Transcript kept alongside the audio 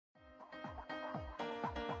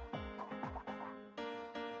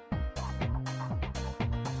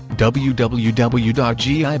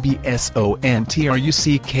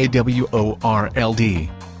www.gibsontruckworld.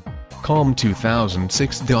 Calm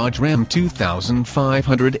 2006 Dodge Ram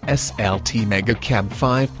 2500 SLT Mega Cab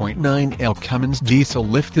 5.9L Cummins diesel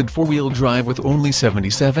lifted 4-wheel drive with only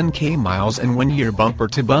 77k miles and 1-year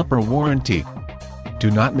bumper-to-bumper warranty.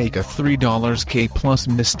 Do not make a $3K plus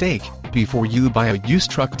mistake. Before you buy a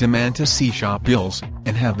used truck, demand to see shop bills,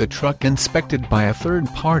 and have the truck inspected by a third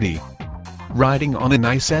party. Riding on a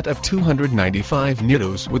nice set of 295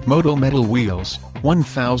 Nittos with Moto metal wheels,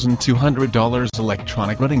 $1,200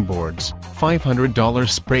 electronic running boards, $500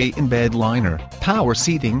 spray in bed liner, power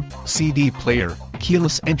seating, CD player,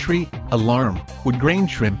 keyless entry, alarm, wood grain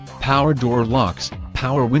trim, power door locks,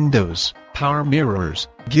 power windows, power mirrors.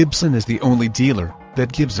 Gibson is the only dealer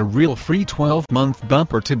that gives a real free 12-month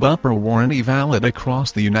bumper-to-bumper warranty valid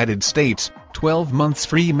across the United States, 12 months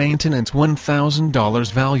free maintenance,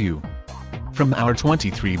 $1,000 value. From our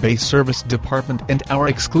 23-bay service department and our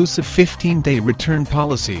exclusive 15-day return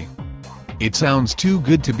policy. It sounds too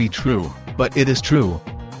good to be true, but it is true.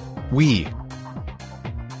 We